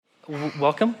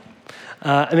Welcome.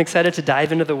 I'm excited to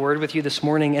dive into the Word with you this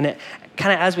morning. And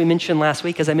kind of as I mentioned last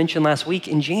week,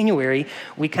 in January,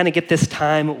 we kind of get this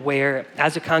time where,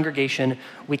 as a congregation,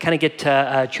 we kind of get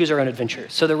to choose our own adventure.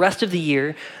 So the rest of the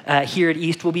year here at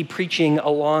East, we'll be preaching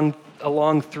along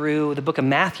through the book of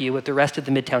Matthew with the rest of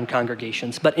the Midtown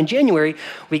congregations. But in January,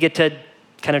 we get to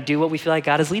kind of do what we feel like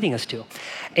God is leading us to.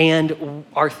 And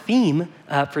our theme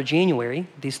for January,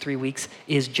 these 3 weeks,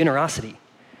 is generosity,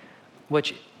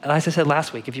 which, as I said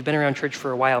last week, if you've been around church for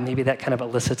a while, maybe that kind of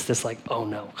elicits this like, oh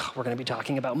no, we're going to be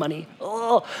talking about money.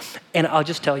 Oh. And I'll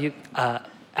just tell you,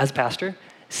 as pastor,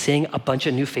 seeing a bunch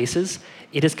of new faces,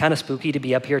 it is kind of spooky to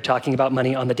be up here talking about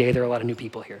money on the day there are a lot of new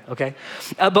people here, okay?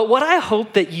 But what I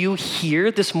hope that you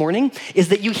hear this morning is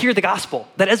that you hear the gospel,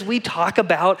 that as we talk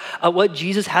about what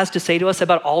Jesus has to say to us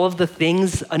about all of the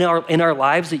things in our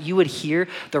lives, that you would hear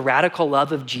the radical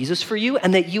love of Jesus for you,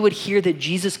 and that you would hear that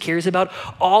Jesus cares about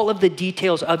all of the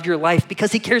details of your life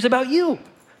because he cares about you.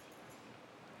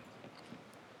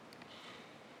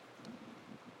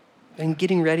 And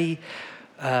getting ready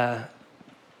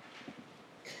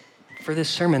for this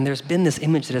sermon, there's been this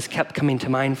image that has kept coming to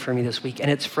mind for me this week, and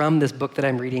it's from this book that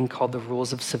I'm reading called The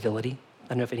Rules of Civility. I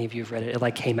don't know if any of you have read it.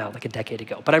 It came out like a decade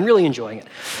ago, but I'm really enjoying it.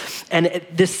 And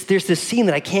there's this scene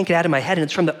that I can't get out of my head, and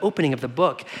it's from the opening of the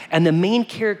book. And the main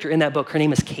character in that book, her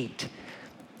name is Kate.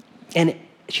 And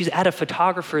she's at a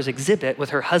photographer's exhibit with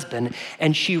her husband,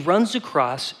 and she runs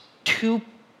across 2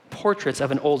 portraits of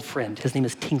an old friend. His name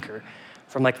is Tinker,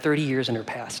 from like 30 years in her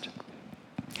past.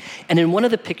 And in one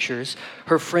of the pictures,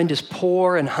 her friend is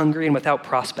poor and hungry and without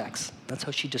prospects. That's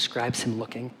how she describes him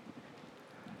looking.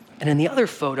 And in the other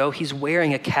photo, he's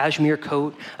wearing a cashmere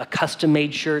coat, a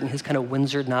custom-made shirt, and his kind of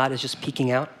Windsor knot is just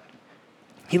peeking out.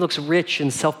 He looks rich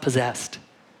and self-possessed.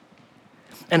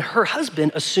 And her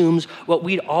husband assumes what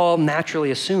we'd all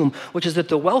naturally assume, which is that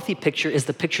the wealthy picture is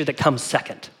the picture that comes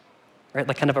second, right?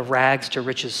 Like kind of a rags to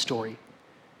riches story.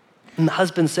 And the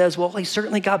husband says, well, he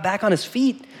certainly got back on his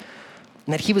feet,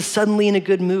 and that he was suddenly in a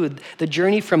good mood. The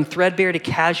journey from threadbare to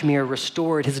cashmere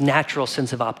restored his natural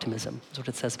sense of optimism, is what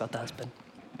it says about the husband.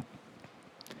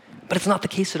 But it's not the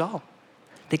case at all.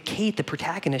 That Kate, the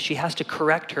protagonist, she has to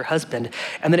correct her husband,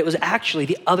 and that it was actually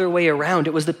the other way around.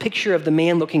 It was the picture of the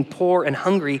man looking poor and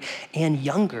hungry and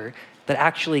younger that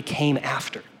actually came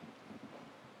after.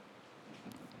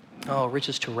 Oh,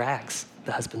 riches to rags,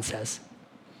 the husband says.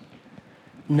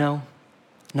 No,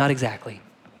 not exactly,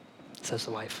 says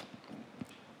the wife.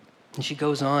 And she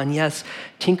goes on, yes,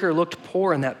 Tinker looked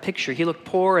poor in that picture. He looked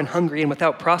poor and hungry and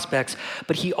without prospects,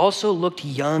 but he also looked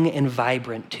young and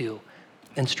vibrant too,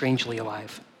 and strangely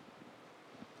alive.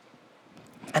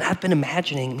 And I've been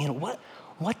imagining,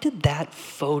 what did that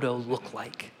photo look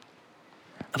like?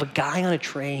 Of a guy on a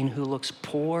train who looks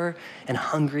poor and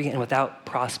hungry and without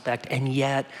prospect, and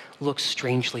yet looks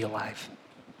strangely alive.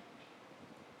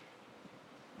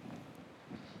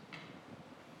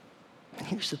 And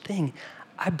here's the thing,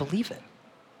 I believe it.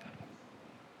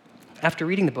 After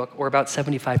reading the book, or about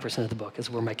 75% of the book is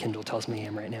where my Kindle tells me I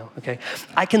am right now, okay?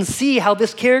 I can see how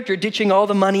this character ditching all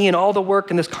the money and all the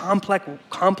work and this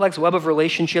complex web of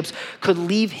relationships could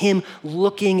leave him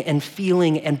looking and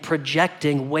feeling and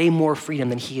projecting way more freedom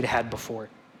than he had had before.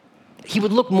 He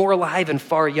would look more alive and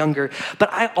far younger,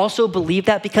 but I also believe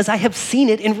that because I have seen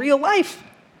it in real life.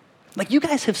 Like you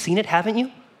guys have seen it, haven't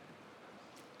you?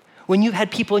 When you've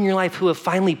had people in your life who have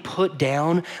finally put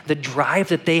down the drive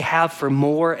that they have for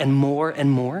more and more and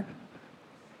more,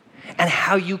 and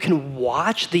how you can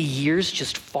watch the years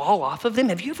just fall off of them.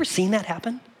 Have you ever seen that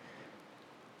happen?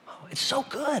 Oh, it's so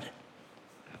good.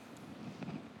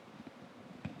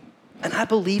 And I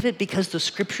believe it because the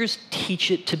scriptures teach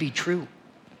it to be true.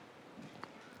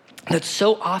 That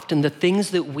so often the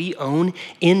things that we own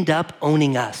end up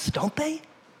owning us, don't they?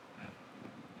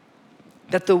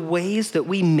 That the ways that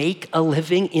we make a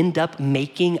living end up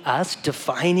making us,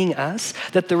 defining us,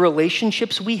 that the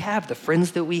relationships we have, the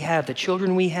friends that we have, the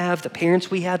children we have, the parents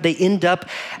we have, they end up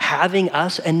having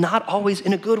us, and not always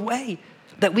in a good way,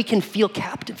 that we can feel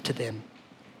captive to them.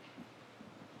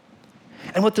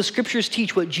 And what the scriptures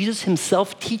teach, what Jesus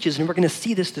himself teaches, and we're going to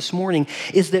see this morning,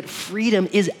 is that freedom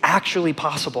is actually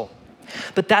possible.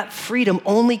 But that freedom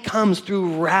only comes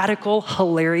through radical,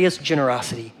 hilarious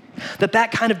generosity.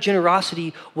 That kind of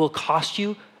generosity will cost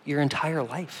you your entire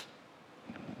life.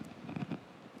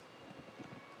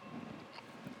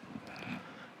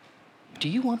 Do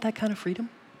you want that kind of freedom?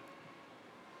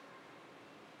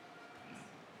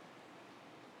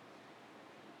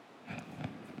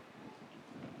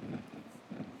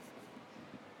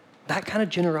 That kind of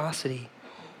generosity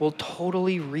will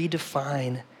totally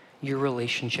redefine your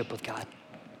relationship with God.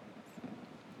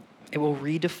 It will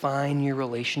redefine your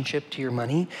relationship to your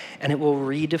money, and it will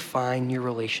redefine your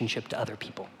relationship to other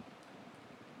people.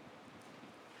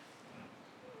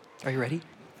 Are you ready?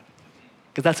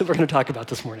 Because that's what we're going to talk about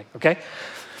this morning, okay?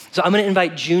 So I'm going to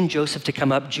invite June Joseph to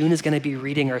come up. June is going to be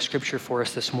reading our scripture for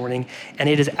us this morning, and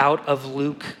it is out of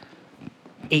Luke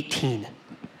 18.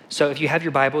 So if you have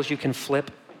your Bibles, you can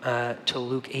flip to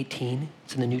Luke 18.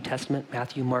 It's in the New Testament,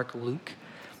 Matthew, Mark, Luke,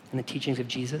 and the teachings of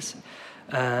Jesus.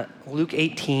 Luke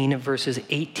 18, verses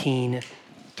 18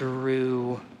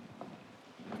 through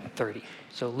 30.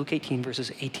 So Luke 18, verses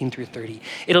 18 through 30.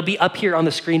 It'll be up here on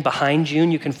the screen behind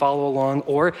June. You can follow along.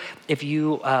 Or if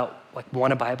you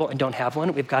want a Bible and don't have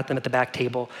one, we've got them at the back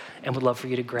table and would love for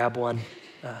you to grab one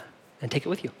and take it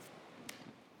with you.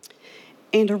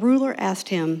 And a ruler asked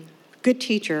him, "Good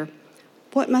teacher,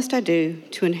 what must I do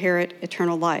to inherit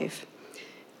eternal life?"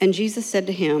 And Jesus said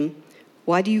to him,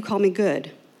 "Why do you call me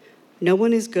good? No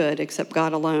one is good except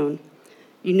God alone.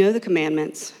 You know the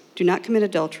commandments: do not commit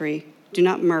adultery, do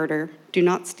not murder, do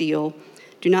not steal,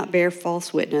 do not bear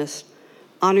false witness,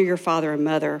 honor your father and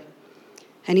mother."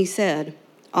 And he said,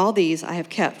 "All these I have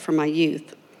kept from my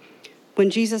youth." When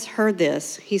Jesus heard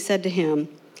this, he said to him,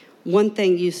 "One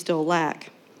thing you still lack.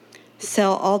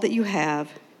 Sell all that you have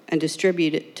and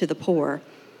distribute it to the poor,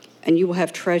 and you will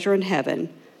have treasure in heaven,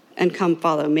 and come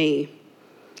follow me."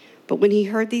 But when he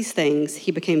heard these things,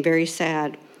 he became very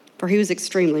sad, for he was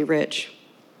extremely rich.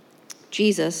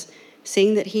 Jesus,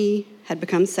 seeing that he had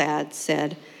become sad,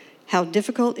 said, "How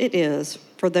difficult it is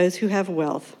for those who have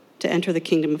wealth to enter the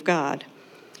kingdom of God.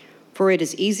 For it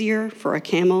is easier for a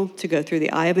camel to go through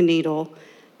the eye of a needle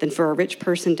than for a rich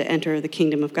person to enter the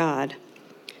kingdom of God."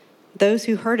 Those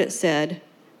who heard it said,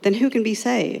 "Then who can be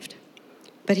saved?"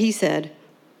 But he said,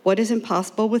 "What is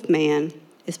impossible with man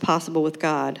is possible with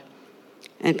God."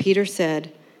 And Peter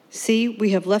said, "See,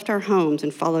 we have left our homes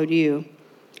and followed you."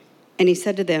 And he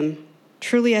said to them,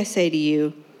 "Truly I say to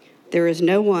you, there is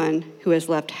no one who has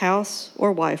left house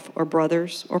or wife or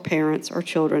brothers or parents or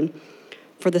children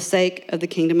for the sake of the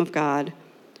kingdom of God,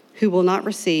 who will not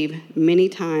receive many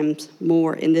times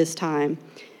more in this time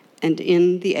and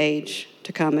in the age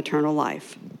to come eternal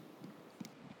life."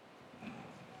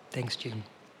 Thanks, June.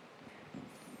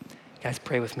 Guys,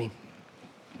 pray with me.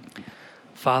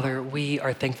 Father, we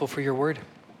are thankful for your word.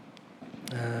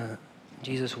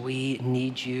 Jesus, we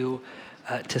need you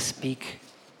to speak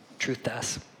truth to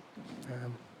us.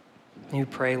 And we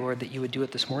pray, Lord, that you would do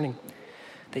it this morning,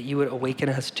 that you would awaken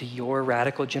us to your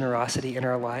radical generosity in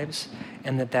our lives,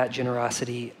 and that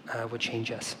generosity would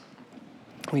change us.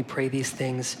 We pray these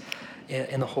things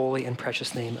in the holy and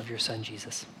precious name of your Son,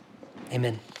 Jesus.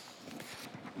 Amen.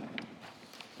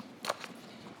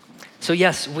 So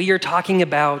yes, we are talking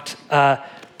about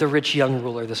the rich young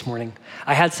ruler this morning.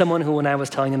 I had someone who, when I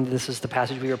was telling them this is the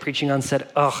passage we were preaching on, said,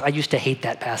 "Oh, I used to hate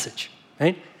that passage,"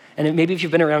 right? And maybe if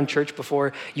you've been around church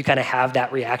before, you kind of have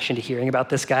that reaction to hearing about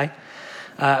this guy.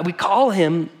 We call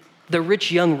him the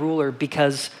rich young ruler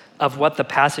because of what the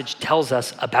passage tells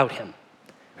us about him.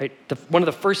 Right? One of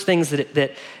the first things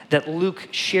that Luke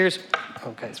shares,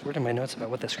 oh guys, where did my notes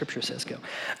about what the scripture says go?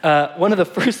 One of the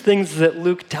first things that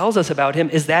Luke tells us about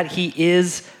him is that he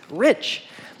is rich.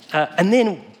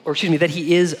 That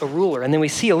he is a ruler. And then we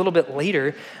see a little bit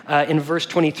later in verse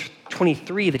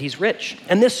 23 that he's rich.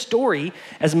 And this story,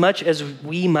 as much as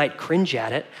we might cringe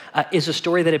at it, is a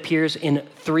story that appears in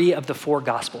 3 of the 4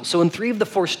 Gospels. So in 3 of the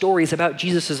 4 stories about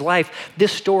Jesus' life,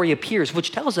 this story appears,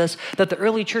 which tells us that the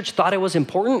early church thought it was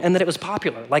important and that it was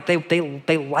popular. Like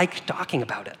they liked talking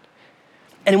about it.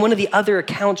 And in one of the other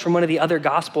accounts from one of the other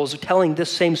Gospels telling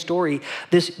this same story,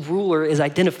 this ruler is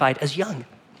identified as young,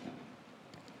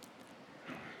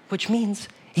 which means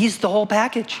he's the whole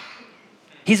package.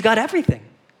 He's got everything.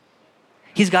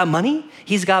 He's got money,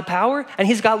 he's got power, and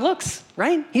he's got looks,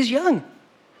 right? He's young.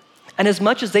 And as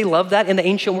much as they love that in the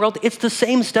ancient world, it's the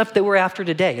same stuff that we're after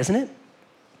today, isn't it?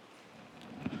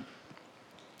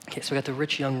 Okay, so we got the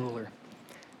rich young ruler.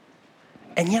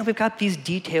 And yeah, we've got these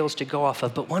details to go off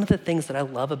of, but one of the things that I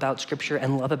love about Scripture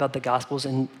and love about the Gospels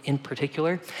in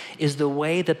particular is the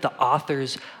way that the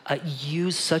authors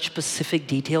use such specific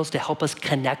details to help us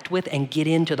connect with and get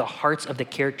into the hearts of the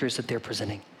characters that they're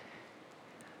presenting.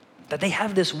 That they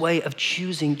have this way of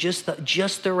choosing just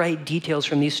the right details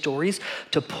from these stories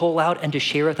to pull out and to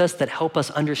share with us that help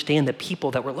us understand the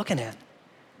people that we're looking at.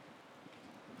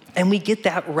 And we get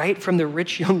that right from the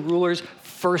rich young ruler's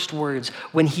first words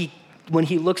when he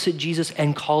looks at Jesus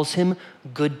and calls him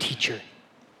good teacher.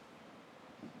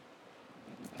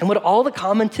 And what all the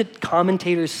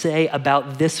commentators say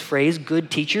about this phrase, good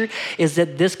teacher, is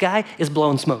that this guy is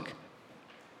blowing smoke.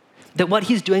 That what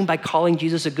he's doing by calling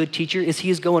Jesus a good teacher is he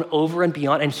is going over and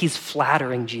beyond and he's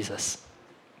flattering Jesus,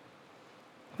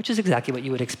 which is exactly what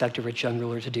you would expect a rich young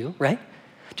ruler to do, right?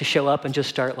 To show up and just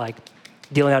start like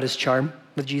dealing out his charm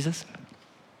with Jesus.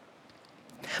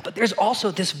 But there's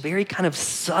also this very kind of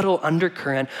subtle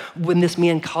undercurrent when this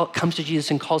man comes to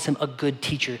Jesus and calls him a good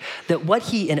teacher. That what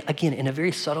he, and again, in a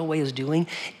very subtle way is doing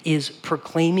is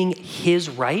proclaiming his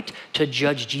right to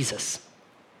judge Jesus.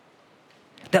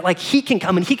 That like he can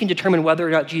come and he can determine whether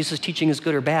or not Jesus' teaching is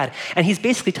good or bad. And he's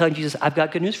basically telling Jesus, I've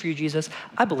got good news for you, Jesus.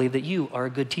 I believe that you are a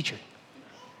good teacher.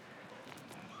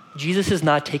 Jesus is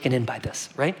not taken in by this,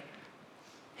 right?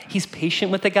 He's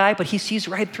patient with the guy, but he sees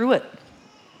right through it.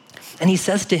 And he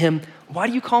says to him, why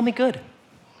do you call me good?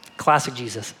 Classic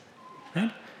Jesus,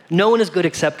 right? No one is good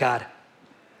except God.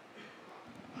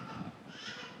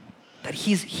 That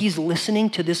he's listening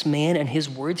to this man and his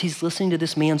words. He's listening to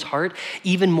this man's heart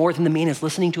even more than the man is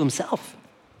listening to himself.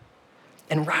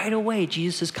 And right away,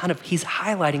 Jesus is he's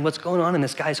highlighting what's going on in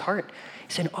this guy's heart.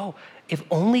 He's saying, oh, if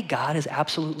only God is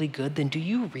absolutely good, then do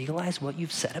you realize what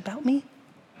you've said about me?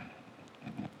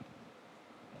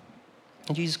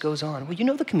 And Jesus goes on, well, you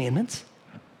know the commandments.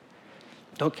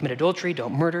 Don't commit adultery,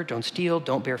 don't murder, don't steal,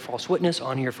 don't bear false witness,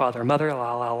 honor your father and mother,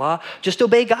 la, la, la. Just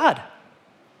obey God,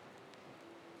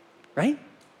 right?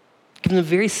 Give him a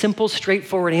very simple,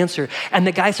 straightforward answer. And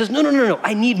the guy says, no,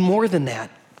 I need more than that.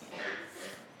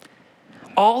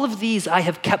 All of these I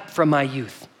have kept from my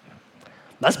youth.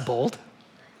 That's bold.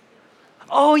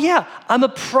 Oh yeah, I'm a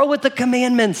pro at the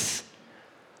commandments.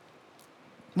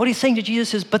 What he's saying to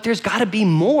Jesus is, but there's gotta be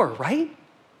more, right?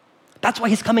 That's why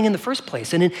he's coming in the first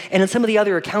place. And in some of the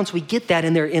other accounts, we get that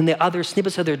in the other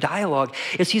snippets of their dialogue,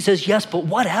 is he says, yes, but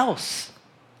what else?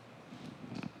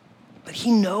 But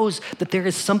he knows that there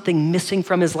is something missing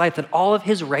from his life, that all of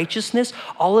his righteousness,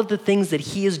 all of the things that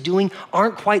he is doing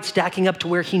aren't quite stacking up to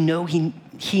where he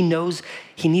knows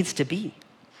he needs to be.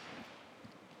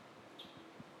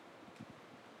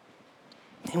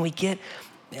 And we get,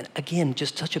 and again,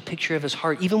 just such a picture of his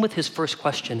heart, even with his first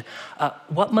question,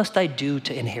 what must I do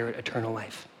to inherit eternal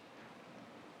life?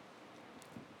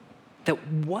 That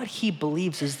what he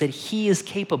believes is that he is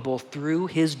capable through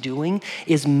his doing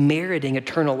is meriting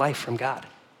eternal life from God.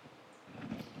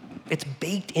 It's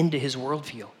baked into his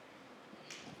worldview.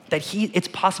 That it's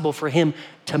possible for him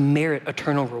to merit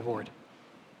eternal reward.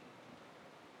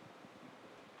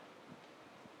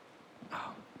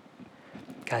 Oh.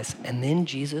 Guys, and then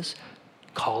Jesus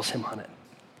calls him on it.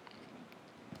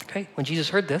 Okay, when Jesus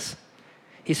heard this,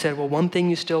 he said, well, one thing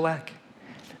you still lack.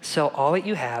 Sell all that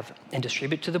you have and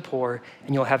distribute to the poor,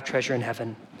 and you'll have treasure in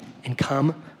heaven. And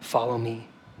come, follow me.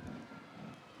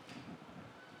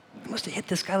 It must have hit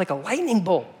this guy like a lightning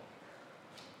bolt.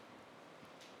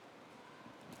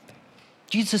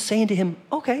 Jesus is saying to him,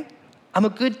 okay, I'm a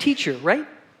good teacher, right?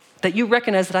 That you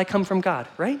recognize that I come from God,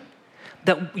 right?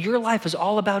 That your life is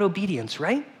all about obedience,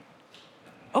 right?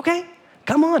 Okay,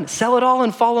 come on, sell it all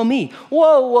and follow me.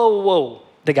 Whoa,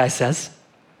 the guy says.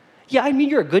 Yeah, I mean,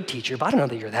 you're a good teacher, but I don't know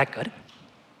that you're that good.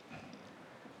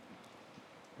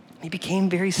 He became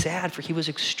very sad, for he was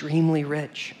extremely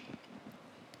rich.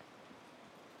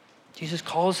 Jesus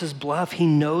calls his bluff. He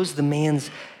knows the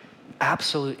man's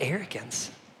absolute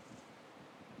arrogance.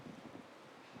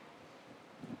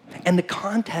 And the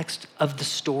context of the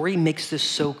story makes this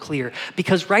so clear,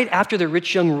 because right after the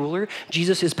rich young ruler,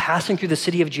 Jesus is passing through the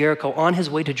city of Jericho on his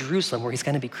way to Jerusalem, where he's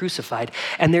going to be crucified.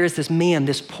 And there is this man,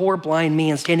 this poor blind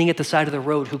man standing at the side of the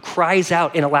road, who cries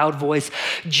out in a loud voice,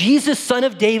 Jesus, Son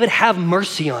of David, have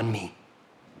mercy on me.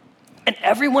 And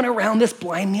everyone around this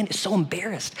blind man is so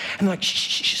embarrassed. And they're like,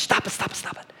 shh, stop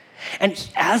it. And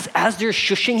as they're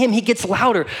shushing him, he gets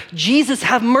louder. Jesus,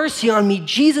 have mercy on me.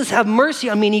 Jesus, have mercy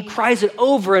on me. And he cries it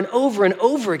over and over and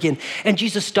over again. And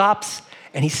Jesus stops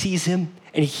and he sees him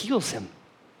and he heals him.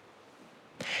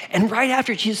 And right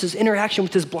after Jesus' interaction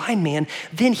with this blind man,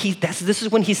 then this is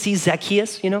when he sees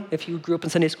Zacchaeus. You know, if you grew up in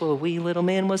Sunday school, a wee little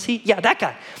man was he? Yeah, that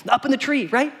guy, up in the tree,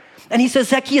 right? And he says,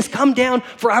 Zacchaeus, come down,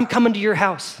 for I'm coming to your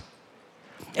house.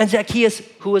 And Zacchaeus,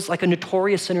 who was like a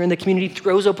notorious sinner in the community,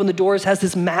 throws open the doors, has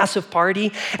this massive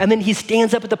party, and then he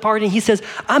stands up at the party and he says,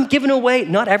 I'm giving away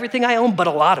not everything I own, but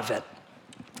a lot of it.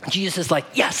 Jesus is like,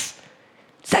 yes,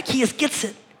 Zacchaeus gets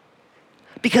it.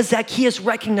 Because Zacchaeus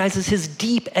recognizes his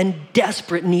deep and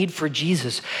desperate need for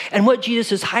Jesus. And what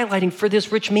Jesus is highlighting for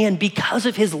this rich man, because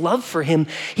of his love for him,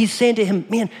 he's saying to him,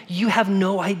 man, you have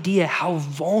no idea how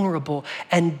vulnerable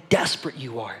and desperate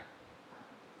you are.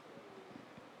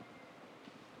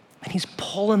 And he's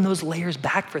pulling those layers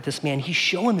back for this man. He's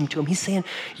showing them to him. He's saying,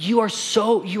 you are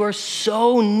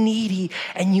so needy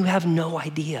and you have no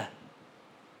idea.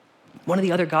 One of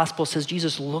the other gospels says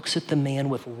Jesus looks at the man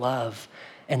with love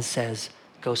and says,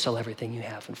 go sell everything you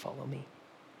have and follow me.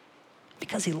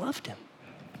 Because he loved him.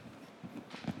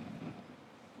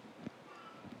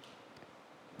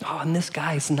 Oh, and this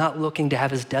guy's not looking to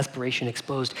have his desperation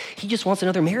exposed. He just wants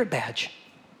another merit badge.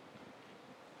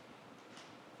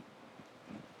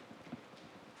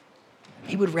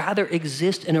 He would rather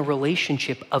exist in a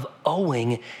relationship of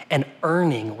owing and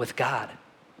earning with God.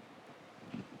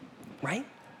 Right?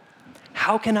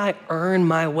 How can I earn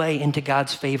my way into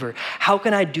God's favor? How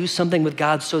can I do something with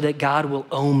God so that God will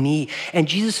owe me? And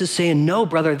Jesus is saying, no,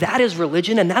 brother, that is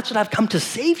religion, and that's what I've come to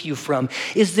save you from,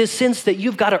 is this sense that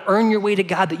you've got to earn your way to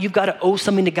God, that you've got to owe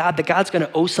something to God, that God's going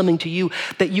to owe something to you,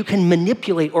 that you can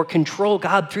manipulate or control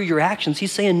God through your actions.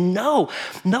 He's saying, no,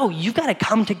 you've got to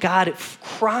come to God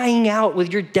crying out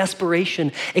with your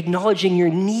desperation, acknowledging your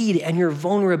need and your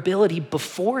vulnerability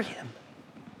before him.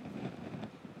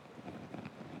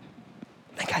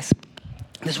 And guys,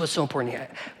 this is what's so important.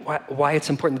 Why it's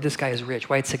important that this guy is rich,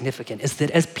 why it's significant, is that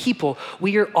as people,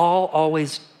 we are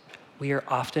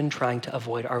often trying to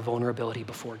avoid our vulnerability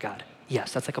before God.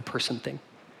 Yes, that's like a person thing.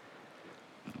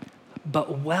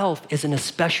 But wealth is an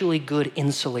especially good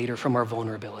insulator from our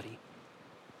vulnerability.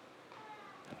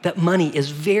 That money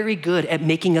is very good at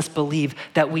making us believe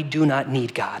that we do not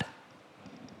need God.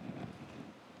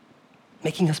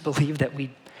 Making us believe that we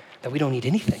don't need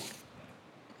anything.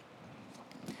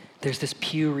 There's this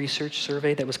Pew Research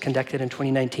survey that was conducted in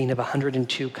 2019 of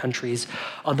 102 countries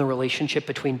on the relationship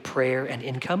between prayer and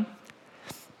income.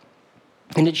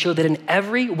 And it showed that in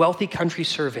every wealthy country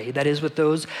survey, that is with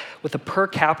those with a per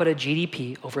capita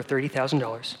GDP over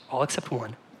 $30,000, all except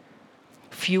one,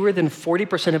 fewer than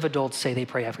 40% of adults say they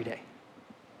pray every day.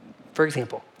 For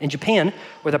example, in Japan,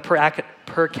 where the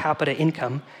per capita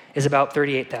income is about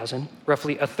 $38,000,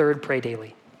 roughly a third pray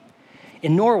daily.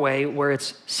 In Norway, where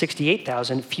it's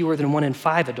 68,000, fewer than 1 in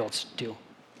 5 adults do.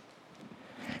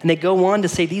 And they go on to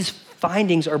say these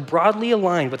findings are broadly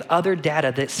aligned with other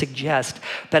data that suggest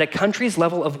that a country's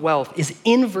level of wealth is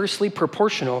inversely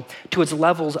proportional to its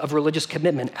levels of religious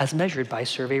commitment as measured by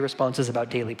survey responses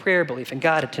about daily prayer, belief in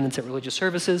God, attendance at religious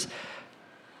services.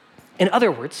 In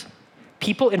other words,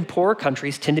 people in poorer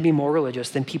countries tend to be more religious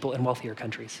than people in wealthier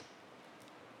countries.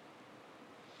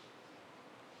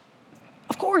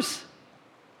 Of course.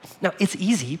 Now, it's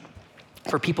easy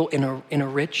for people in a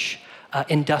rich,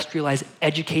 industrialized,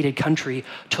 educated country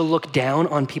to look down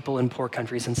on people in poor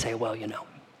countries and say, well,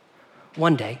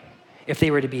 one day, if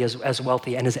they were to be as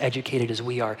wealthy and as educated as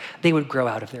we are, they would grow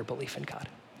out of their belief in God,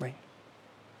 right?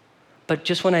 But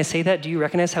just when I say that, do you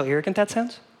recognize how arrogant that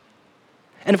sounds?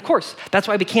 And of course, that's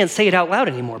why we can't say it out loud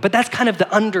anymore. But that's kind of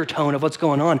the undertone of what's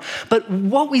going on. But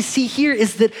what we see here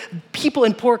is that people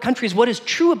in poor countries, what is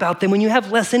true about them when you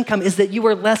have less income is that you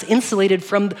are less insulated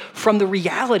from the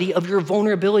reality of your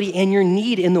vulnerability and your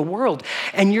need in the world.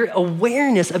 And your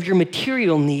awareness of your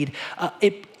material need,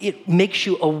 it makes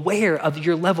you aware of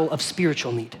your level of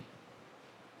spiritual need.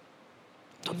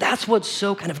 So that's what's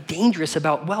so kind of dangerous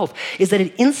about wealth, is that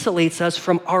it insulates us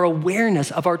from our awareness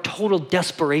of our total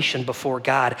desperation before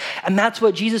God. And that's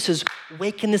what Jesus is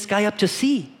waking this guy up to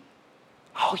see.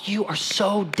 Oh, you are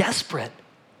so desperate.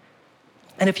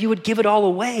 And if you would give it all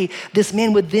away, this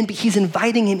man would then he's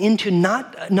inviting him into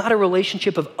not a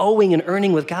relationship of owing and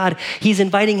earning with God. He's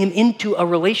inviting him into a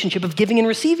relationship of giving and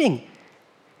receiving.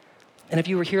 And if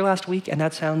you were here last week and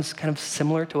that sounds kind of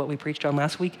similar to what we preached on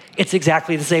last week, it's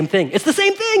exactly the same thing. It's the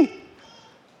same thing.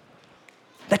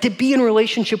 That to be in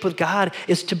relationship with God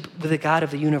is with the God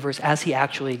of the universe as he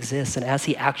actually exists and as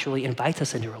he actually invites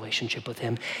us into relationship with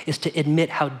him, is to admit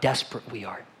how desperate we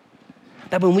are.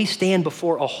 That when we stand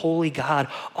before a holy God,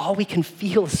 all we can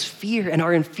feel is fear and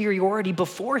our inferiority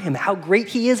before him, how great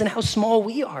he is and how small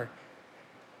we are.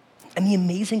 And the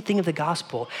amazing thing of the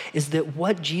gospel is that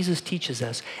what Jesus teaches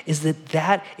us is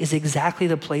that is exactly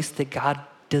the place that God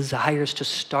desires to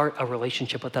start a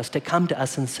relationship with us, to come to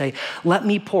us and say, let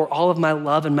me pour all of my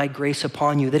love and my grace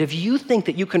upon you. That if you think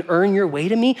that you can earn your way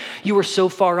to me, you are so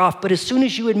far off. But as soon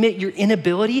as you admit your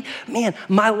inability, man,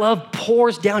 my love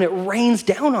pours down, it rains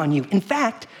down on you. In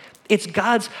fact, it's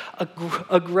God's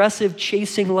aggressive,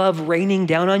 chasing love raining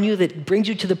down on you that brings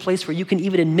you to the place where you can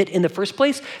even admit in the first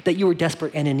place that you were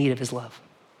desperate and in need of his love.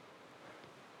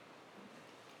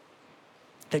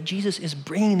 That Jesus is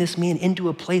bringing this man into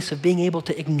a place of being able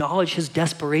to acknowledge his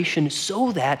desperation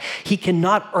so that he can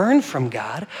not earn from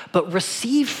God, but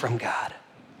receive from God.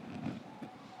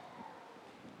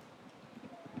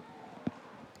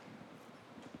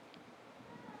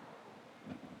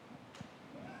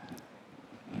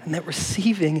 And that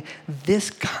receiving this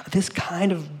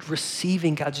kind of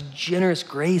receiving God's generous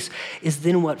grace is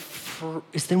then what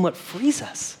frees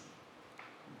us.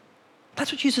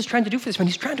 That's what Jesus is trying to do for this man.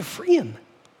 He's trying to free him.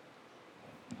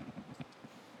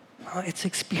 It's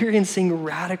experiencing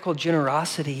radical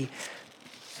generosity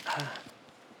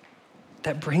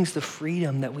that brings the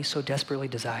freedom that we so desperately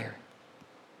desire.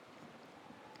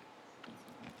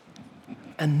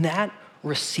 And that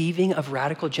receiving of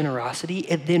radical generosity,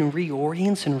 it then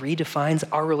reorients and redefines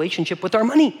our relationship with our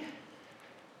money.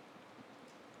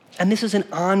 And this is an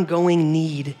ongoing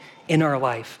need in our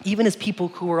life, even as people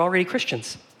who are already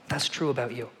Christians. That's true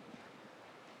about you.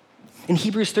 In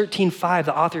Hebrews 13:5,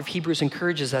 the author of Hebrews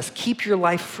encourages us, keep your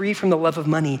life free from the love of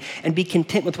money and be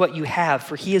content with what you have,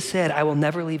 for he has said, I will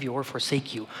never leave you or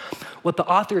forsake you. What the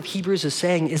author of Hebrews is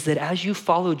saying is that as you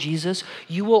follow Jesus,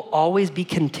 you will always be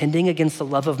contending against the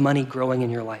love of money growing in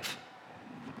your life.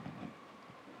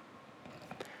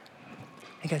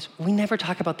 Hey guys, we never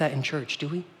talk about that in church, do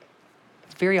we?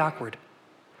 It's very awkward.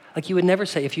 Like you would never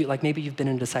say, if you, like maybe you've been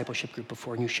in a discipleship group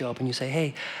before and you show up and you say,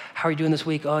 hey, how are you doing this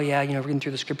week? Oh yeah, reading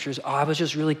through the scriptures. Oh, I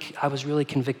was really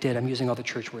convicted. I'm using all the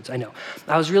church words, I know.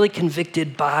 I was really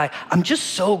convicted I'm just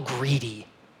so greedy,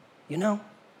 I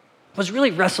was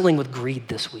really wrestling with greed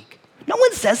this week. No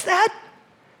one says that.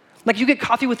 Like you get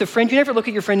coffee with a friend, you never look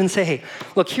at your friend and say, hey,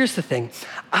 look, here's the thing.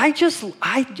 I just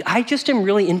am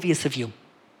really envious of you.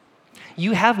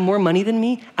 You have more money than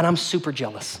me and I'm super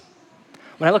jealous.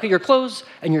 When I look at your clothes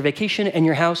and your vacation and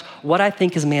your house, what I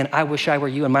think is, man, I wish I were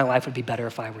you and my life would be better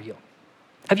if I were you.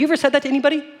 Have you ever said that to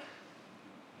anybody?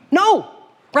 No,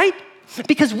 right?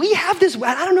 Because we have this,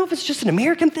 I don't know if it's just an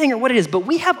American thing or what it is, but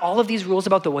we have all of these rules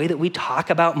about the way that we talk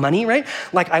about money, right?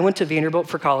 Like I went to Vanderbilt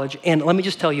for college, and let me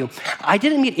just tell you, I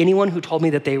didn't meet anyone who told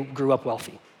me that they grew up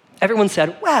wealthy. Everyone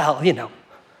said, well,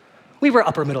 we were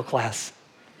upper middle class.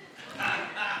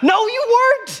 No, you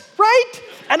weren't, right?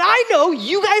 And I know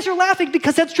you guys are laughing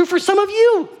because that's true for some of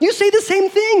you. You say the same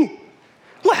thing.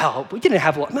 Well, we didn't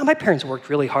have a lot. My parents worked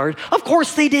really hard. Of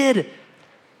course they did,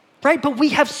 right? But we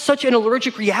have such an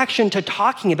allergic reaction to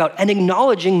talking about and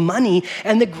acknowledging money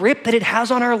and the grip that it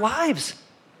has on our lives.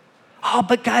 Oh,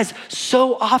 but guys,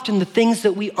 so often the things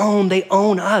that we own, they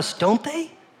own us, don't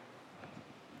they?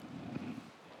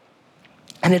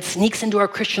 And it sneaks into our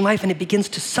Christian life and it begins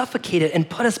to suffocate it and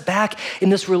put us back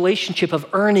in this relationship of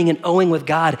earning and owing with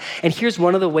God. And here's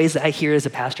one of the ways that I hear it as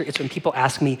a pastor. It's when people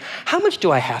ask me, how much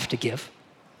do I have to give?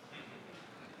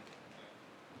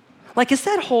 Like, is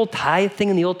that whole tithe thing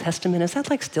in the Old Testament, is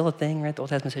that like still a thing, right? The Old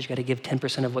Testament says you got to give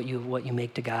 10% of what you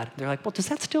make to God. They're like, well, does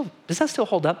that still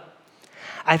hold up?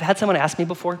 I've had someone ask me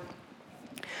before,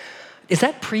 is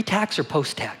that pre-tax or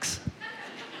post-tax?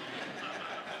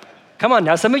 Come on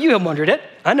now, some of you have wondered it.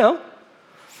 I know,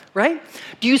 right?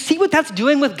 Do you see what that's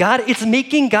doing with God? It's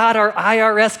making God our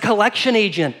IRS collection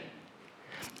agent.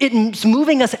 It's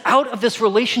moving us out of this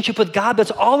relationship with God that's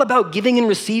all about giving and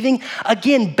receiving,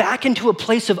 again, back into a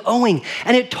place of owing.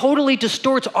 And it totally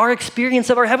distorts our experience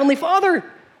of our Heavenly Father.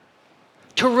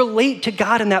 To relate to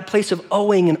God in that place of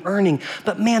owing and earning.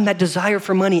 But man, that desire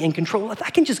for money and control, if I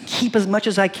can just keep as much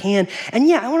as I can, and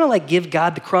yeah, I want to give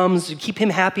God the crumbs, keep him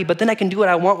happy, but then I can do what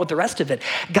I want with the rest of it.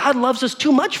 God loves us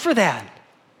too much for that.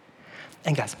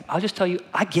 And guys, I'll just tell you,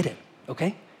 I get it,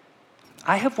 okay?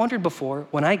 I have wondered before,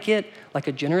 when I get like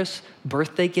a generous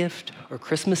birthday gift or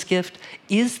Christmas gift,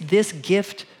 is this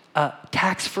gift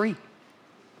tax-free,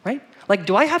 right? Like,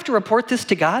 do I have to report this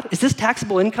to God? Is this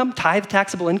taxable income, tithe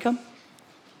taxable income?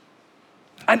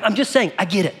 I'm just saying, I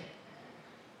get it.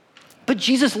 But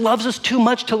Jesus loves us too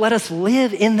much to let us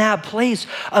live in that place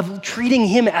of treating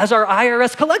him as our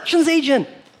IRS collections agent.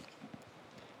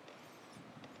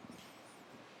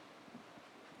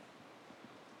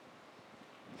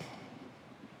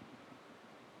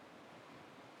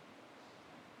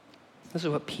 This is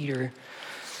what Peter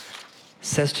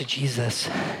says to Jesus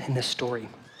in this story.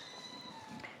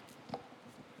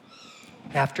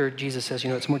 After Jesus says,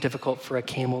 it's more difficult for a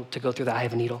camel to go through the eye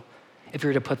of a needle. If you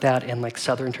were to put that in like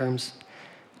Southern terms,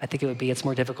 I think it would be it's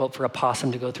more difficult for a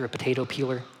possum to go through a potato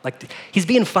peeler. Like he's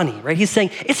being funny, right? He's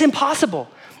saying it's impossible.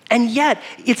 And yet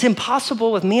it's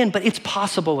impossible with man, but it's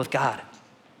possible with God.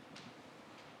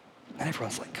 And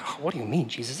everyone's like, oh, what do you mean,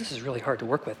 Jesus? This is really hard to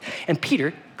work with. And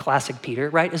Peter, classic Peter,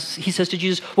 right? He says to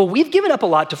Jesus, well, we've given up a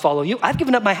lot to follow you. I've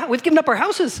given up my house. We've given up our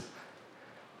houses.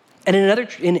 And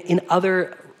in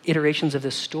other iterations of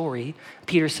this story,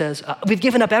 Peter says, we've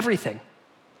given up everything.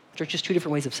 Which are just two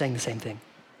different ways of saying the same thing.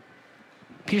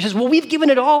 Peter says, well, we've given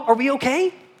it all. Are we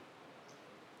okay?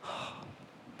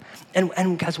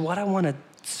 And guys, what I want to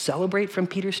celebrate from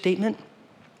Peter's statement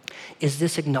is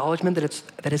this acknowledgement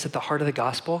that is at the heart of the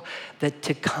gospel, that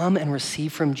to come and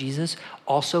receive from Jesus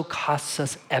also costs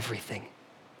us everything.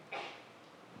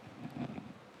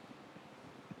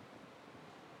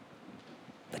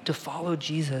 That to follow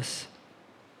Jesus,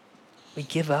 we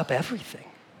give up everything.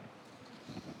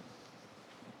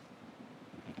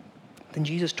 Then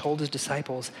Jesus told his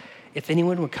disciples, if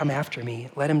anyone would come after me,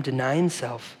 let him deny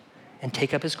himself and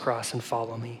take up his cross and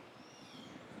follow me.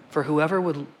 For whoever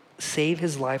would save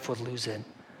his life would lose it,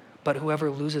 but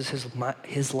whoever loses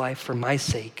his life for my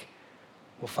sake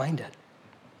will find it.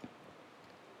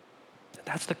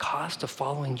 That's the cost of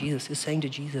following Jesus, is saying to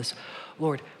Jesus,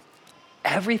 Lord,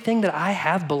 everything that I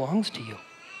have belongs to you.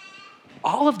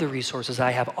 All of the resources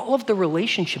I have, all of the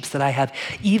relationships that I have,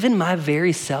 even my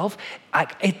very self,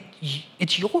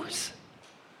 it's yours.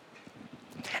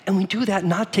 And we do that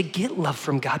not to get love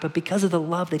from God, but because of the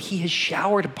love that he has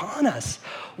showered upon us.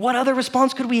 What other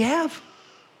response could we have?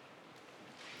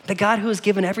 The God who has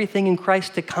given everything in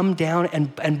Christ to come down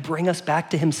and bring us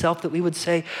back to himself, that we would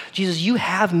say, Jesus, you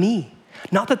have me.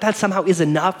 Not that somehow is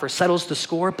enough or settles the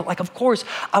score, but of course,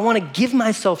 I want to give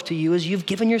myself to you as you've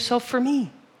given yourself for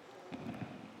me.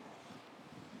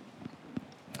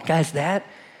 Guys, that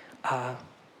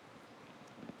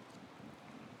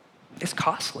is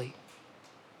costly.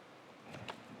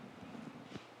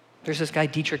 There's this guy,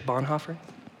 Dietrich Bonhoeffer.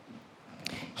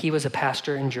 He was a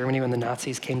pastor in Germany when the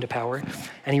Nazis came to power,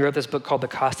 and he wrote this book called The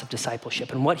Cost of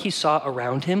Discipleship. And what he saw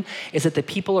around him is that the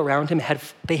people around him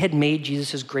had made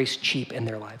Jesus' grace cheap in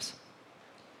their lives.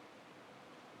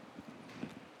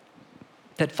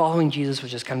 That following Jesus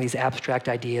was just kind of these abstract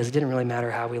ideas. It didn't really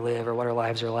matter how we live or what our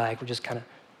lives are like. We're just kind of,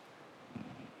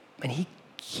 and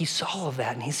he saw all of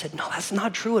that, and he said, no, that's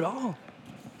not true at all.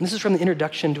 This is from the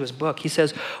introduction to his book. He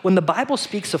says, when the Bible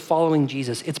speaks of following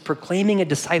Jesus, it's proclaiming a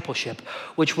discipleship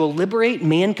which will liberate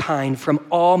mankind from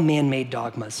all man-made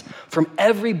dogmas, from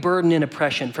every burden and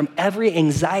oppression, from every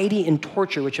anxiety and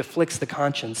torture which afflicts the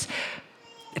conscience.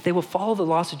 If they will follow the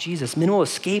laws of Jesus, men will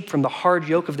escape from the hard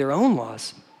yoke of their own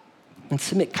laws and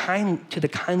submit to the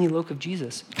kindly yoke of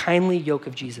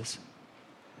Jesus.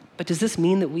 But does this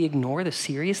mean that we ignore the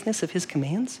seriousness of his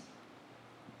commands?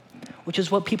 Which is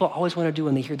what people always want to do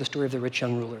when they hear the story of the rich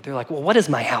young ruler. They're like, well, what is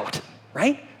my out,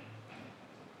 right?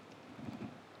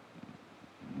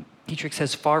 Dietrich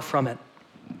says, far from it.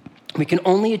 We can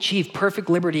only achieve perfect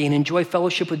liberty and enjoy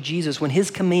fellowship with Jesus when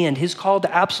his command, his call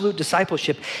to absolute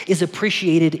discipleship, is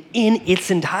appreciated in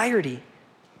its entirety.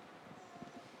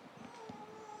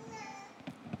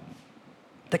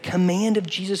 The command of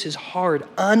Jesus is hard,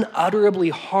 unutterably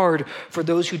hard for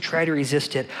those who try to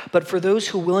resist it. But for those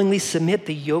who willingly submit,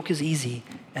 the yoke is easy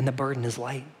and the burden is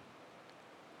light.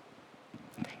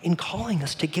 In calling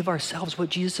us to give ourselves, what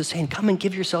Jesus is saying, come and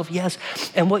give yourself, yes.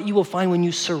 And what you will find when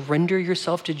you surrender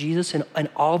yourself to Jesus and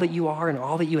all that you are and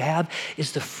all that you have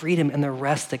is the freedom and the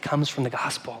rest that comes from the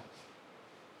gospel.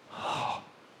 Oh,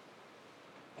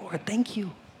 Lord, thank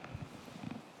you.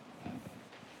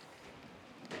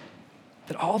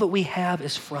 That all that we have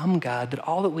is from God, that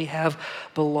all that we have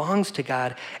belongs to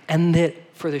God, and that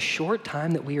for the short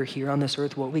time that we are here on this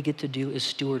earth, what we get to do is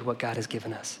steward what God has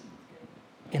given us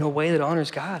in a way that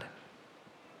honors God.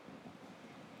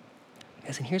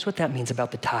 Guys, and here's what that means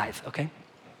about the tithe, okay?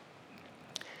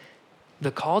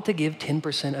 The call to give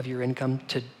 10% of your income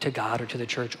to God or to the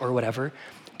church or whatever,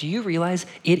 do you realize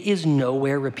it is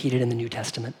nowhere repeated in the New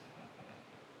Testament?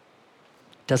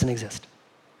 Doesn't exist.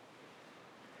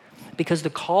 Because the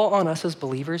call on us as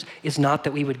believers is not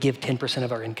that we would give 10%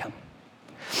 of our income.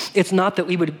 It's not that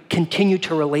we would continue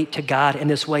to relate to God in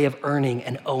this way of earning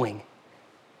and owing.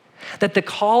 That the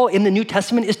call in the New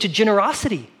Testament is to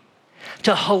generosity,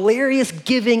 to hilarious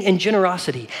giving and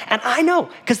generosity. And I know,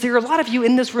 because there are a lot of you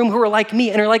in this room who are like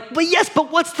me and are like,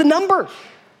 but what's the number,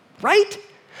 right?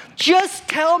 Just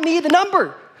tell me the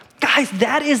number. Guys,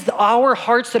 that is our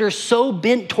hearts that are so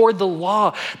bent toward the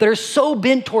law, that are so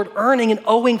bent toward earning and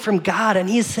owing from God. And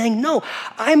he's saying, no,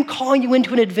 I'm calling you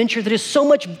into an adventure that is so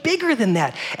much bigger than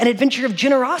that, an adventure of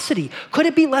generosity. Could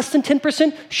it be less than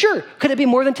 10%? Sure. Could it be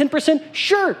more than 10%?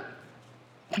 Sure.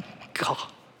 God.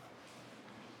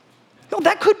 No,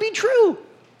 that could be true.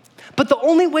 But the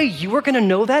only way you are going to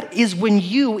know that is when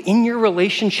you, in your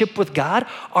relationship with God,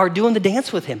 are doing the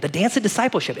dance with him, the dance of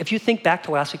discipleship. If you think back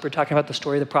to last week, we were talking about the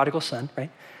story of the prodigal son, right?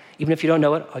 Even if you don't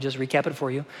know it, I'll just recap it for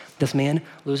you. This man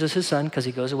loses his son because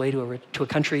he goes away to a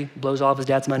country, blows all of his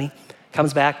dad's money,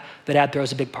 comes back, the dad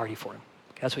throws a big party for him.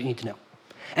 Okay, that's what you need to know.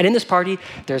 And in this party,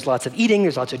 there's lots of eating,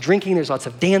 there's lots of drinking, there's lots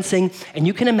of dancing, and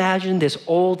you can imagine this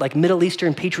old, Middle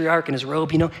Eastern patriarch in his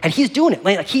robe, and he's doing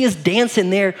it. He is dancing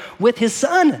there with his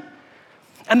son.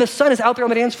 And the son is out there on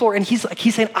the dance floor and he's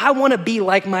saying, I want to be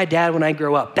like my dad when I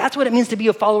grow up. That's what it means to be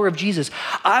a follower of Jesus.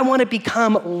 I want to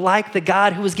become like the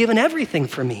God who has given everything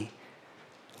for me.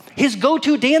 His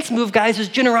go-to dance move, guys, is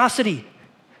generosity.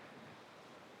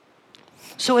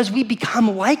 So as we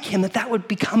become like him, that would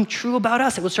become true about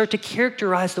us. It would start to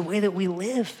characterize the way that we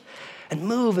live and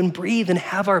move and breathe and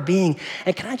have our being.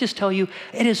 And can I just tell you,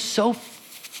 it is so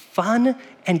fun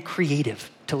and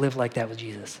creative to live like that with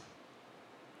Jesus.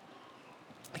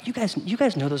 Like you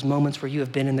guys know those moments where you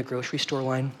have been in the grocery store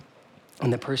line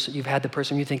and you've had the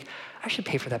person you think, I should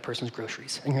pay for that person's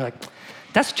groceries. And you're like,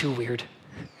 that's too weird,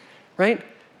 right?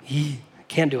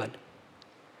 Can't do it.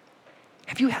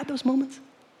 Have you had those moments?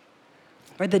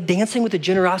 Right? The dancing with the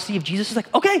generosity of Jesus is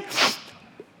like, okay.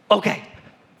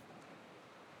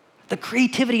 The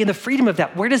creativity and the freedom of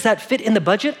that, where does that fit in the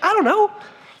budget? I don't know.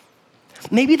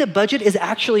 Maybe the budget is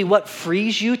actually what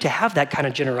frees you to have that kind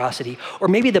of generosity. Or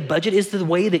maybe the budget is the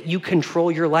way that you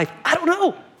control your life. I don't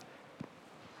know.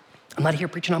 I'm not here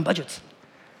preaching on budgets.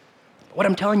 What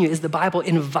I'm telling you is the Bible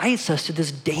invites us to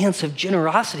this dance of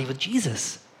generosity with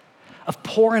Jesus, of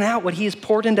pouring out what he has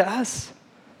poured into us.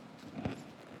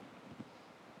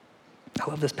 I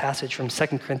love this passage from 2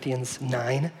 Corinthians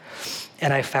 9,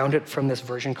 and I found it from this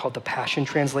version called the Passion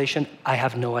Translation. I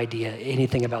have no idea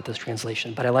anything about this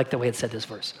translation, but I like the way it said this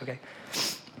verse, okay?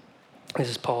 This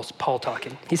is Paul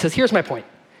talking. He says, here's my point.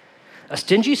 A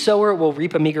stingy sower will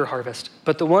reap a meager harvest,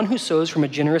 but the one who sows from a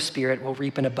generous spirit will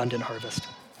reap an abundant harvest.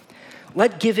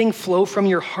 Let giving flow from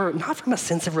your heart, not from a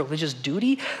sense of religious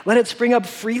duty. Let it spring up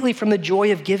freely from the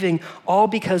joy of giving, all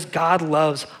because God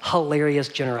loves hilarious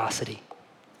generosity.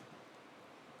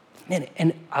 Man,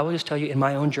 and I will just tell you, in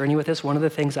my own journey with this, one of the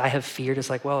things I have feared is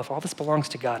like, well, if all this belongs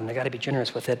to God and I got to be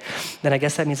generous with it, then I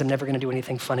guess that means I'm never going to do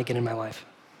anything fun again in my life.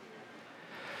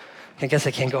 I guess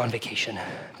I can't go on vacation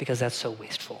because that's so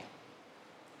wasteful.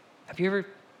 Have you ever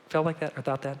felt like that or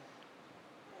thought that?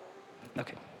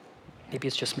 Okay, maybe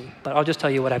it's just me, but I'll just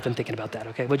tell you what I've been thinking about that,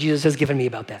 okay? What Jesus has given me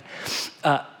about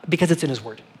that, because it's in his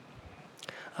word.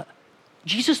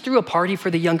 Jesus threw a party for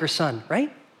the younger son,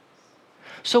 right?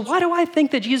 So why do I think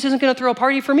that Jesus isn't going to throw a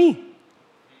party for me?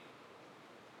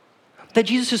 That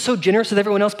Jesus is so generous with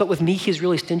everyone else, but with me, he's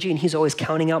really stingy and he's always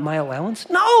counting out my allowance?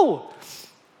 No!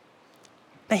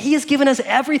 Now, he has given us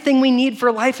everything we need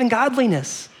for life and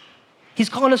godliness. He's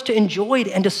calling us to enjoy it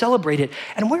and to celebrate it.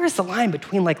 And where is the line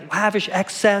between like lavish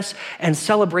excess and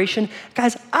celebration?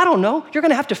 Guys, I don't know. You're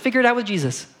going to have to figure it out with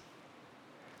Jesus.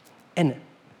 And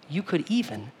you could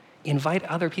even invite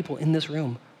other people in this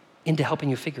room into helping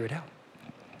you figure it out.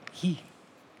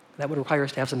 That would require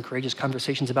us to have some courageous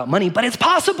conversations about money, but it's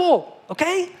possible,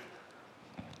 okay?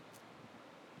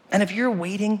 And if you're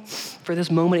waiting for this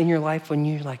moment in your life when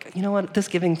you're like, you know what,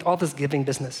 all this giving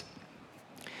business.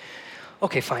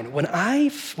 Okay, fine. When I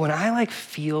like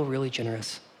feel really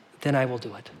generous, then I will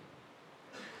do it.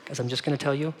 Because I'm just going to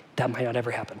tell you, that might not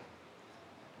ever happen.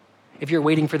 If you're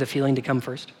waiting for the feeling to come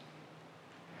first,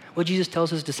 what Jesus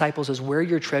tells his disciples is where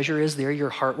your treasure is, there your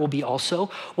heart will be also.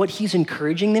 What he's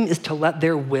encouraging them is to let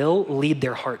their will lead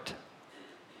their heart.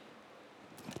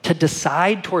 To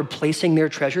decide toward placing their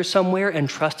treasure somewhere and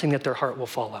trusting that their heart will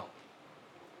follow.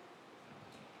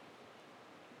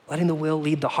 Letting the will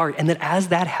lead the heart. And that as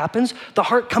that happens, the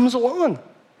heart comes along.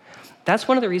 That's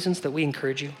one of the reasons that we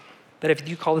encourage you, that if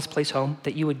you call this place home,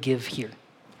 that you would give here.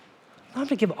 You don't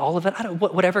have to give all of it.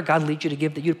 Whatever God leads you to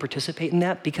give, that you'd participate in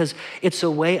that, because it's a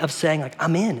way of saying like,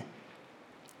 I'm in,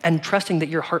 and trusting that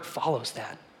your heart follows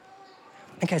that.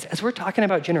 And guys, as we're talking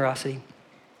about generosity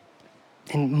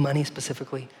and money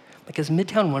specifically, like is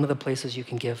Midtown one of the places you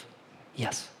can give?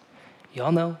 Yes. You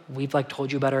all know, we've like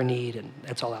told you about our need and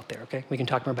it's all out there, okay? We can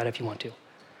talk more about it if you want to.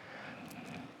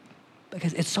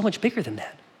 Because it's so much bigger than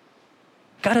that.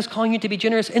 God is calling you to be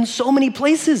generous in so many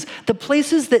places. The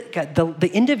places that,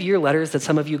 the end of year letters that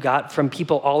some of you got from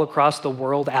people all across the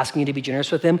world asking you to be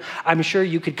generous with them, I'm sure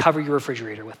you could cover your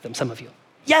refrigerator with them, some of you.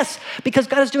 Yes, because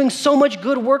God is doing so much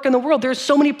good work in the world. There's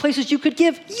so many places you could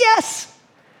give. Yes.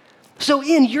 So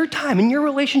in your time, in your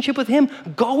relationship with him,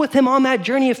 go with him on that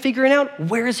journey of figuring out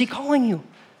where is he calling you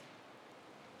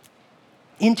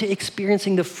into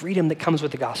experiencing the freedom that comes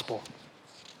with the gospel.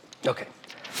 Okay.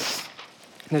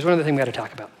 And there's one other thing we got to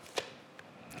talk about,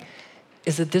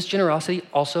 is that this generosity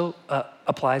also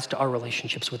applies to our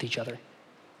relationships with each other.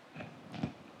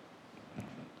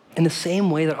 In the same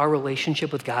way that our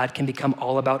relationship with God can become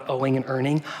all about owing and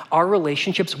earning, our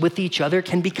relationships with each other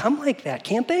can become like that,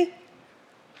 can't they?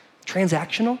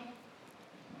 Transactional.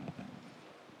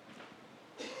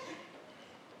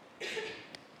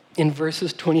 In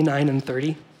verses 29 and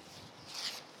 30,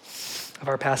 of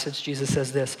our passage, Jesus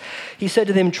says this. He said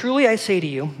to them, "Truly I say to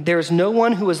you, there is no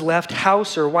one who has left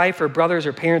house or wife or brothers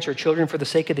or parents or children for the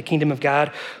sake of the kingdom of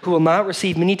God who will not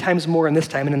receive many times more in this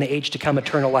time and in the age to come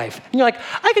eternal life." And you're like,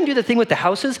 I can do the thing with the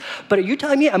houses, but are you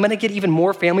telling me I'm going to get even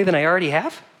more family than I already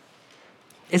have?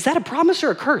 Is that a promise or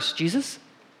a curse, Jesus?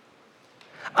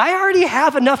 I already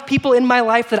have enough people in my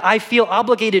life that I feel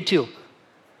obligated to.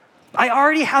 I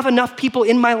already have enough people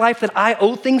in my life that I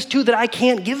owe things to that I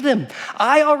can't give them.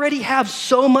 I already have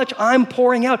so much I'm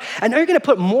pouring out. And now you're going to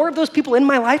put more of those people in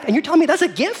my life and you're telling me that's a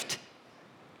gift?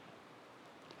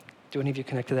 Do any of you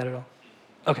connect to that at all?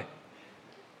 Okay.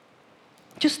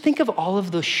 Just think of all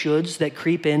of the shoulds that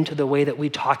creep into the way that we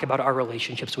talk about our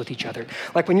relationships with each other.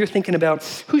 Like when you're thinking about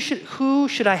who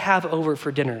should I have over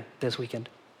for dinner this weekend?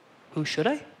 Who should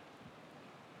I?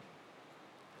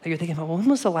 You're thinking, well, when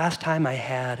was the last time I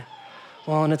had?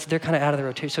 Well, and they're kind of out of the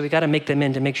rotation, so we got to make them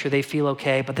in to make sure they feel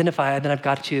okay. But then I've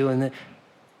got to, and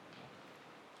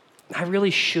I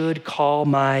really should call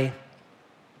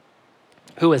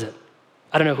who is it?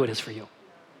 I don't know who it is for you.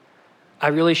 I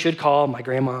really should call my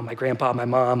grandma, my grandpa, my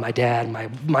mom, my dad,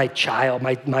 my child,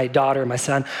 my daughter, my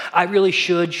son. I really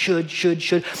should.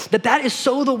 That is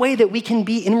so the way that we can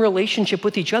be in relationship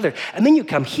with each other. And then you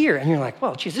come here and you're like,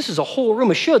 well, geez, this is a whole room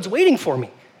of shoulds waiting for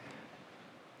me.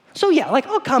 So yeah, like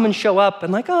I'll come and show up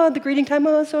and like, oh, the greeting time,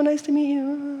 oh, so nice to meet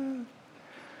you.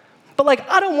 But like,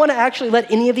 I don't want to actually let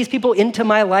any of these people into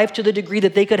my life to the degree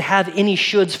that they could have any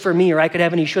shoulds for me or I could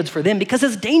have any shoulds for them because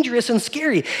it's dangerous and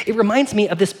scary. It reminds me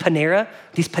of these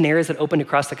Paneras that opened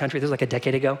across the country. This was like a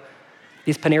decade ago.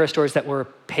 These Panera stores that were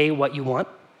pay what you want.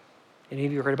 Any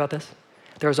of you heard about this?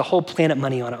 There was a whole Planet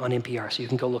Money on it on NPR, so you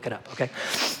can go look it up, okay?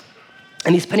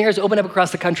 And these Paneras opened up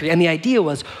across the country, and the idea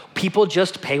was people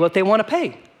just pay what they want to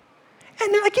pay.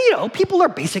 And they're like, people are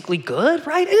basically good,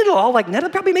 right? And it'll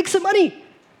probably make some money.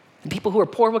 And people who are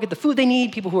poor will get the food they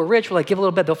need. People who are rich will give a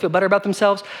little bit. They'll feel better about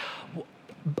themselves.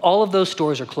 All of those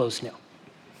stores are closed now.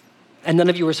 And none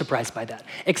of you were surprised by that,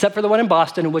 except for the one in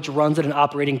Boston, which runs at an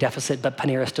operating deficit, but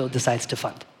Panera still decides to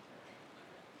fund.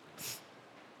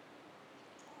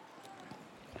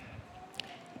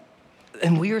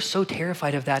 And we are so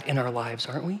terrified of that in our lives,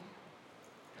 aren't we?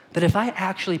 That if I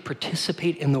actually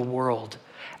participate in the world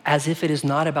as if it is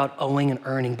not about owing and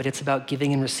earning, but it's about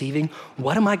giving and receiving,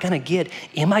 what am I going to get?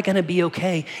 Am I going to be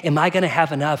okay? Am I going to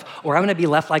have enough? Or I'm going to be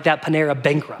left like that Panera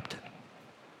bankrupt?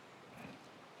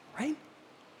 Right?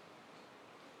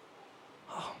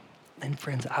 Oh, and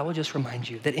friends, I will just remind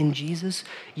you that in Jesus,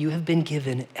 you have been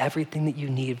given everything that you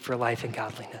need for life and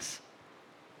godliness.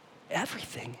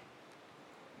 Everything.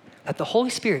 That the Holy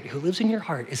Spirit who lives in your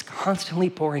heart is constantly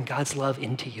pouring God's love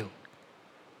into you.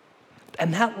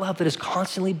 And that love that is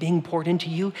constantly being poured into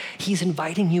you, he's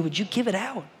inviting you, would you give it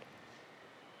out?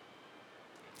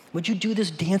 Would you do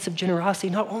this dance of generosity,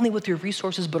 not only with your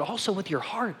resources, but also with your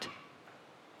heart?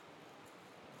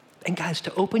 And guys,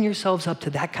 to open yourselves up to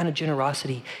that kind of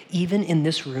generosity, even in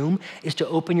this room, is to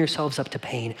open yourselves up to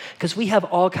pain. Because we have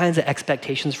all kinds of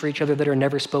expectations for each other that are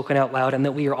never spoken out loud and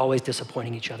that we are always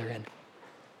disappointing each other in.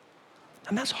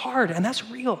 And that's hard, and that's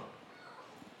real.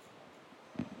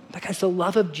 But guys, the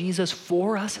love of Jesus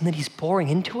for us and that he's pouring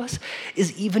into us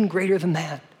is even greater than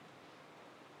that.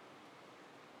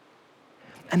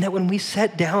 And that when we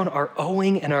set down our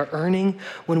owing and our earning,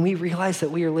 when we realize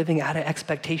that we are living out of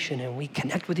expectation and we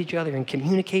connect with each other and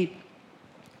communicate,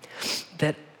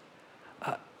 that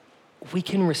we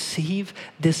can receive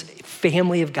this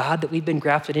family of God that we've been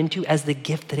grafted into as the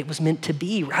gift that it was meant to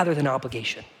be rather than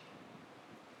obligation.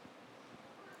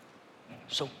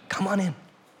 So come on in.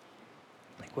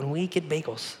 When we get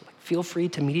bagels, feel free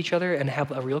to meet each other and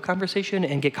have a real conversation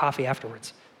and get coffee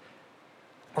afterwards.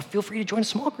 Or feel free to join a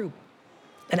small group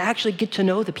and actually get to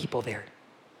know the people there.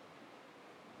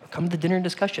 Or come to the dinner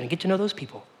discussion and get to know those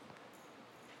people.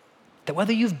 That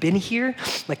whether you've been here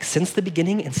since the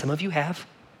beginning, and some of you have,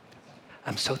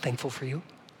 I'm so thankful for you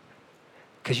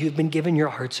because you've been giving your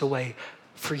hearts away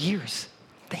for years.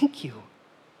 Thank you.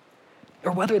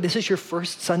 Or whether this is your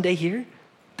first Sunday here,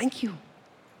 thank you.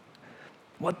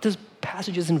 What this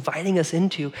passage is inviting us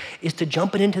into is to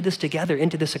jump into this together,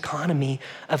 into this economy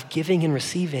of giving and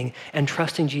receiving and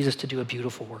trusting Jesus to do a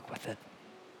beautiful work with it.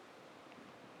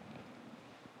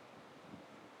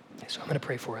 So I'm going to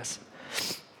pray for us.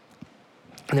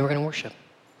 And then we're going to worship.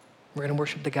 We're going to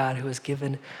worship the God who has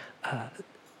given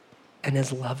and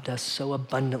has loved us so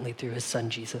abundantly through his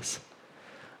son, Jesus.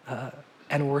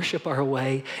 And worship our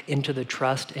way into the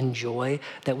trust and joy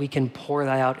that we can pour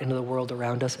that out into the world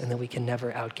around us and that we can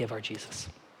never outgive our Jesus.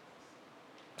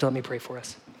 So let me pray for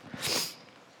us.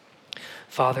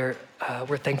 Father,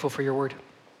 we're thankful for your word.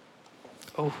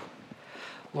 Oh,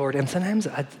 Lord. And sometimes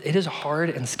it is hard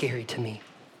and scary to me.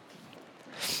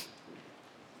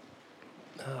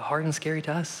 Hard and scary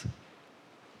to us.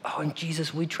 Oh, and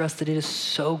Jesus, we trust that it is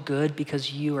so good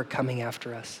because you are coming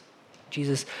after us.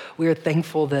 Jesus, we are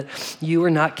thankful that you are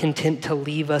not content to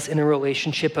leave us in a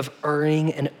relationship of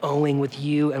earning and owing with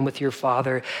you and with your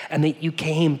Father, and that you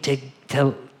came to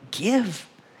give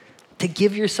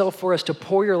yourself for us, to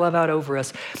pour your love out over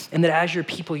us, and that as your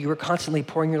people, you are constantly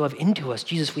pouring your love into us.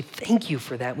 Jesus, we thank you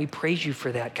for that. We praise you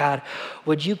for that. God,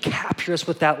 would you capture us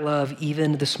with that love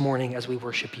even this morning as we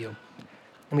worship you?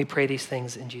 And we pray these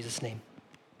things in Jesus' name.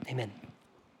 Amen.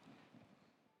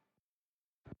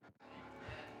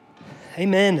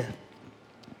 Amen.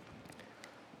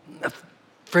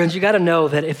 Friends, you got to know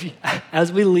that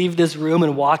as we leave this room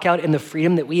and walk out in the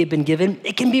freedom that we have been given,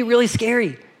 it can be really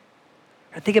scary.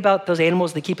 I think about those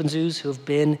animals they keep in zoos who have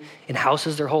been in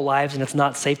houses their whole lives and it's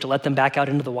not safe to let them back out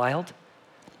into the wild.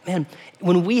 Man,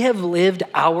 when we have lived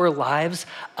our lives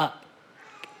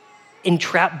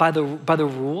entrapped by the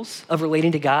rules of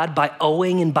relating to God, by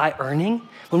owing and by earning,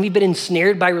 when we've been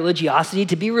ensnared by religiosity,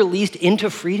 to be released into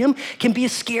freedom can be a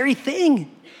scary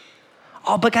thing.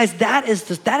 Oh, but guys, that is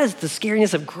the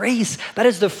scariness of grace. That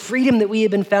is the freedom that we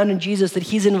have been found in Jesus, that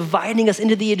he's inviting us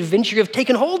into the adventure of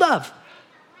taking hold of.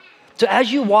 So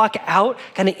as you walk out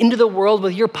kind of into the world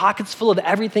with your pockets full of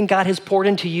everything God has poured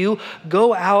into you,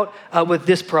 go out with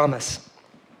this promise,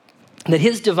 that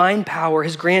his divine power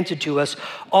has granted to us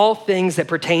all things that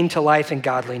pertain to life and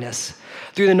godliness,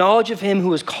 through the knowledge of him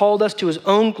who has called us to his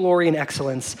own glory and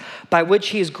excellence, by which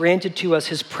he has granted to us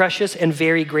his precious and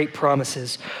very great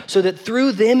promises, so that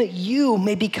through them you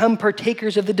may become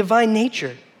partakers of the divine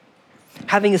nature,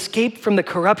 having escaped from the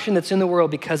corruption that's in the world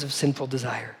because of sinful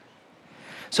desire.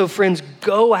 So friends,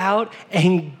 go out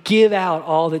and give out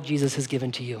all that Jesus has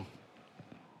given to you.